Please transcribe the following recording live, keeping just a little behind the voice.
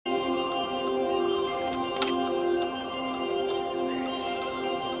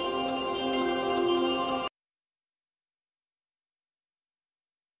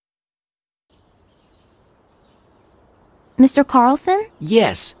Mr. Carlson?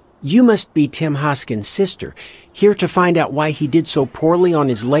 Yes, you must be Tim Hoskins' sister, here to find out why he did so poorly on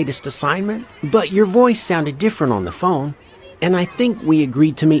his latest assignment? But your voice sounded different on the phone, and I think we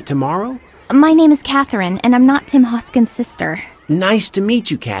agreed to meet tomorrow? My name is Catherine, and I'm not Tim Hoskins' sister. Nice to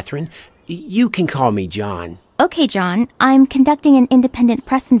meet you, Catherine. You can call me John. Okay, John. I'm conducting an independent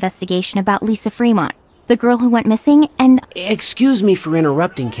press investigation about Lisa Fremont, the girl who went missing, and... Excuse me for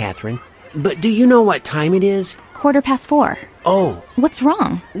interrupting, Catherine, but do you know what time it is? 4:15. Oh. What's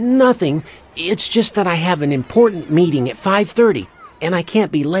wrong? Nothing. It's just that I have an important meeting at 5:30, and I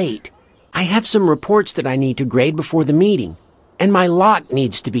can't be late. I have some reports that I need to grade before the meeting, and my lock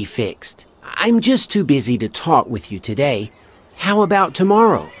needs to be fixed. I'm just too busy to talk with you today. How about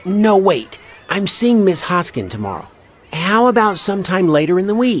tomorrow? No, wait. I'm seeing Miss Hoskin tomorrow. How about sometime later in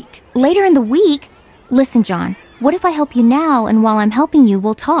the week? Later in the week? Listen, John, what if I help you now, and while I'm helping you,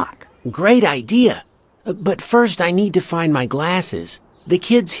 we'll talk? Great idea. But first I need to find my glasses. The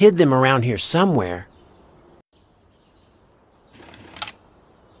kids hid them around here somewhere.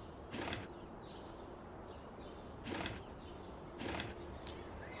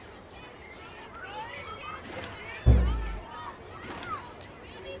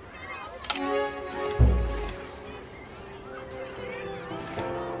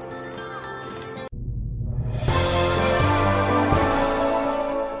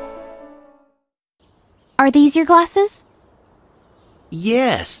 Are these your glasses?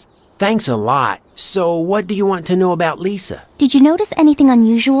 Yes, thanks a lot. So what do you want to know about Lisa? Did you notice anything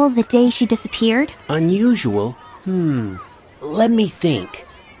unusual the day she disappeared? Unusual? Let me think.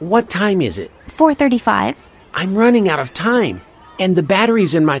 What time is it? 4:35. I'm running out of time, and the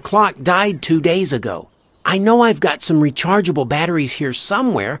batteries in my clock died 2 days ago. I know I've got some rechargeable batteries here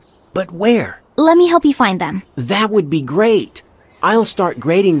somewhere, but where? Let me help you find them. That would be great. I'll start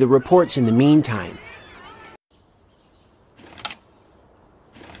grading the reports in the meantime.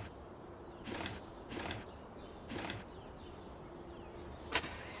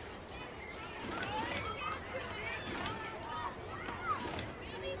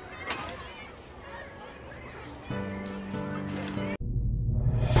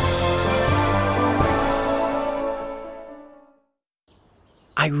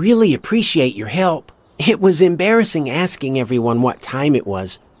 I really appreciate your help. It was embarrassing asking everyone what time it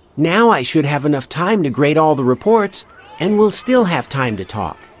was. Now I should have enough time to grade all the reports, and we'll still have time to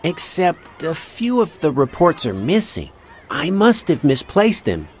talk. Except a few of the reports are missing. I must have misplaced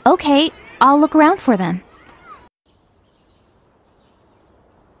them. Okay, I'll look around for them.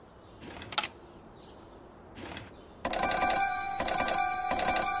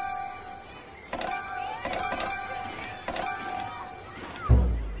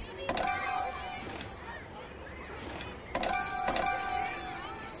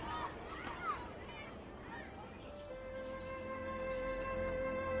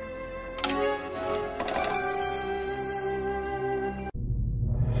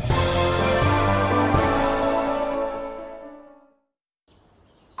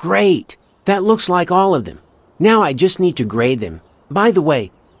 Great! That looks like all of them. Now I just need to grade them. By the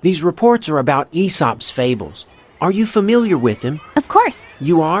way, these reports are about Aesop's fables. Are you familiar with them? Of course.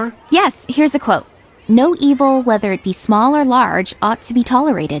 You are? Yes, here's a quote. No evil, whether it be small or large, ought to be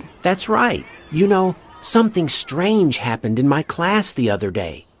tolerated. That's right. You know, something strange happened in my class the other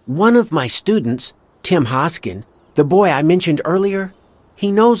day. One of my students, Tim Hoskin, the boy I mentioned earlier,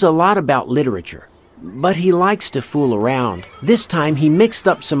 he knows a lot about literature. But he likes to fool around. This time he mixed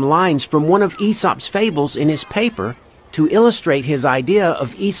up some lines from one of Aesop's fables in his paper to illustrate his idea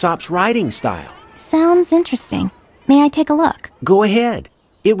of Aesop's writing style. Sounds interesting. May I take a look? Go ahead.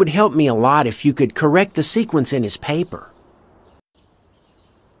 It would help me a lot if you could correct the sequence in his paper.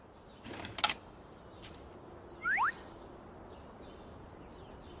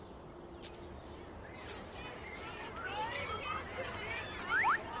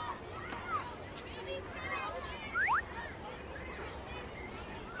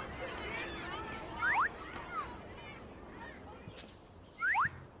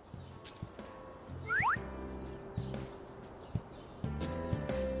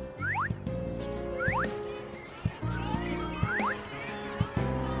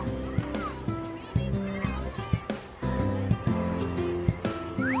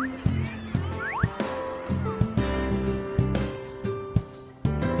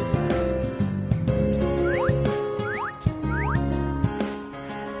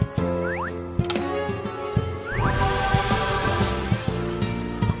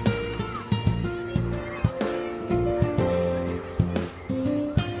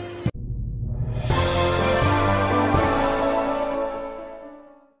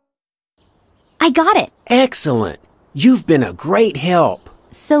 I got it. Excellent. You've been a great help.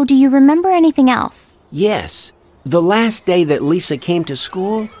 So do you remember anything else? Yes. The last day that Lisa came to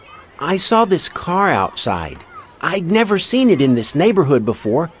school, I saw this car outside. I'd never seen it in this neighborhood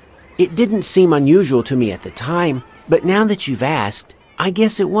before. It didn't seem unusual to me at the time, but now that you've asked, I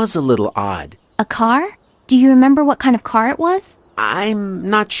guess it was a little odd. A car? Do you remember what kind of car it was? I'm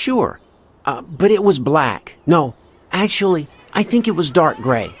not sure, but it was black. No, actually, I think it was dark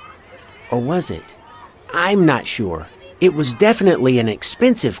gray. Or was it? I'm not sure. It was definitely an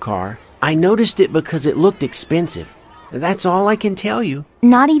expensive car. I noticed it because it looked expensive. That's all I can tell you.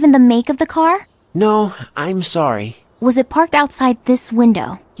 Not even the make of the car? No, I'm sorry. Was it parked outside this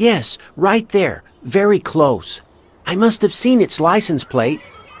window? Yes, right there, very close. I must have seen its license plate.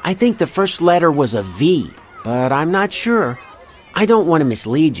 I think the first letter was a V, but I'm not sure. I don't want to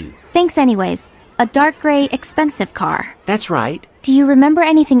mislead you. Thanks anyways. A dark gray, expensive car. That's right. Do you remember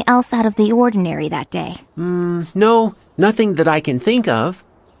anything else out of the ordinary that day? No, nothing that I can think of.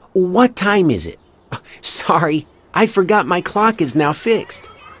 What time is it? Sorry, I forgot my clock is now fixed.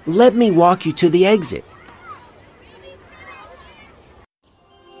 Let me walk you to the exit.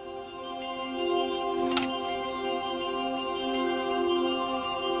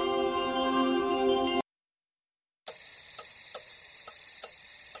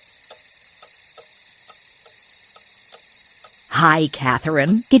 Hi,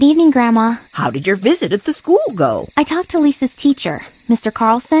 Catherine. Good evening, Grandma. How did your visit at the school go? I talked to Lisa's teacher, Mr.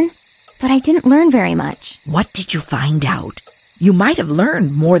 Carlson, but I didn't learn very much. What did you find out? You might have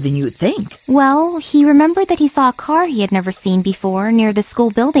learned more than you think. Well, he remembered that he saw a car he had never seen before near the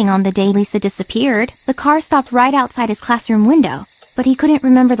school building on the day Lisa disappeared. The car stopped right outside his classroom window, but he couldn't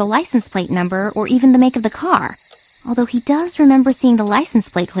remember the license plate number or even the make of the car. Although he does remember seeing the license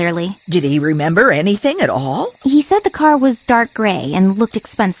plate clearly. Did he remember anything at all? He said the car was dark gray and looked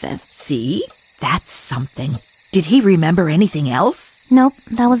expensive. See? That's something. Did he remember anything else? Nope,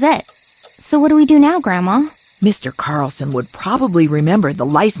 that was it. So what do we do now, Grandma? Mr. Carlson would probably remember the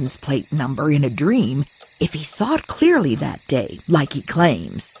license plate number in a dream if he saw it clearly that day, like he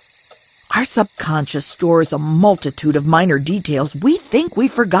claims. Our subconscious stores a multitude of minor details we think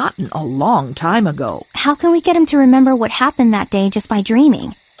we've forgotten a long time ago. How can we get him to remember what happened that day just by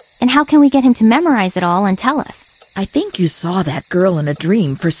dreaming? And how can we get him to memorize it all and tell us? I think you saw that girl in a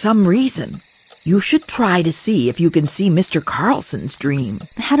dream for some reason. You should try to see if you can see Mr. Carlson's dream.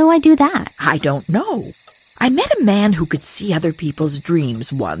 How do I do that? I don't know. I met a man who could see other people's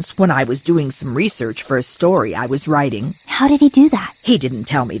dreams once when I was doing some research for a story I was writing. How did he do that? He didn't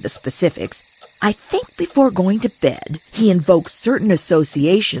tell me the specifics. I think before going to bed, he invoked certain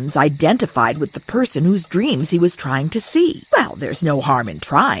associations identified with the person whose dreams he was trying to see. Well, there's no harm in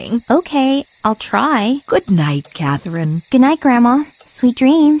trying. Okay, I'll try. Good night, Catherine. Good night, Grandma. Sweet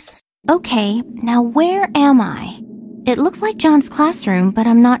dreams. Okay, now where am I? It looks like John's classroom, but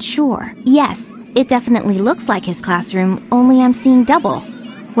I'm not sure. Yes, it definitely looks like his classroom, only I'm seeing double.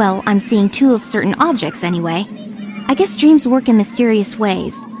 Well, I'm seeing two of certain objects anyway. I guess dreams work in mysterious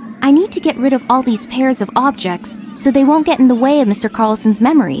ways. I need to get rid of all these pairs of objects so they won't get in the way of Mr. Carlson's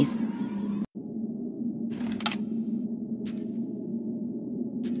memories.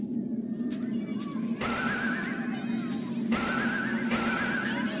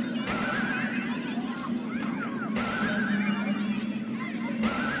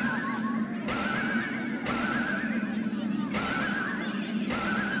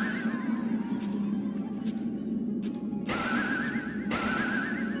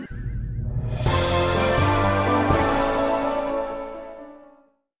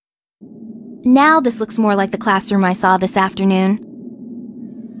 Now this looks more like the classroom I saw this afternoon.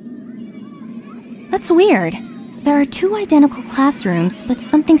 That's weird. There are two identical classrooms, but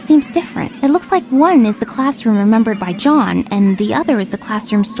something seems different. It looks like one is the classroom remembered by John, and the other is the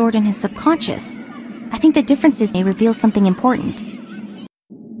classroom stored in his subconscious. I think the differences may reveal something important.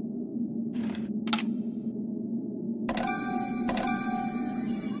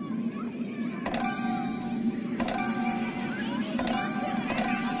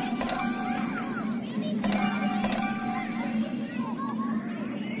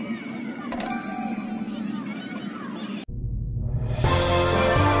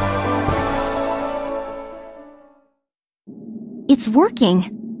 It's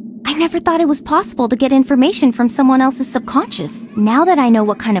working! I never thought it was possible to get information from someone else's subconscious. Now that I know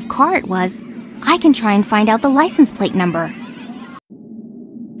what kind of car it was, I can try and find out the license plate number.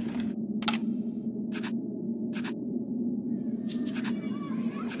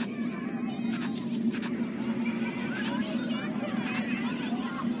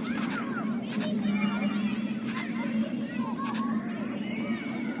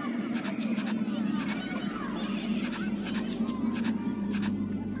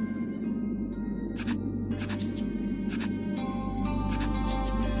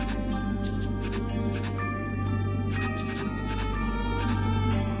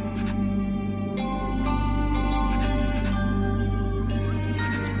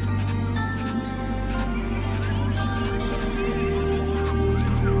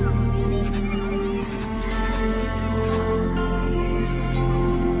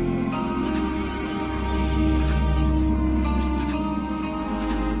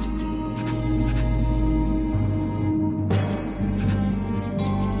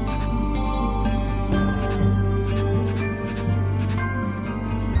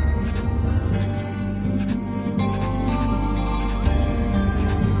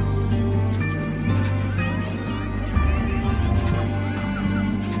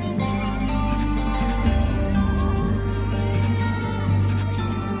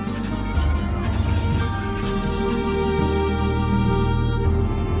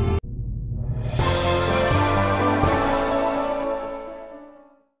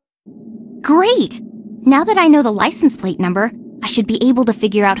 Great! Now that I know the license plate number, I should be able to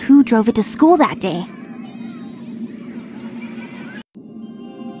figure out who drove it to school that day.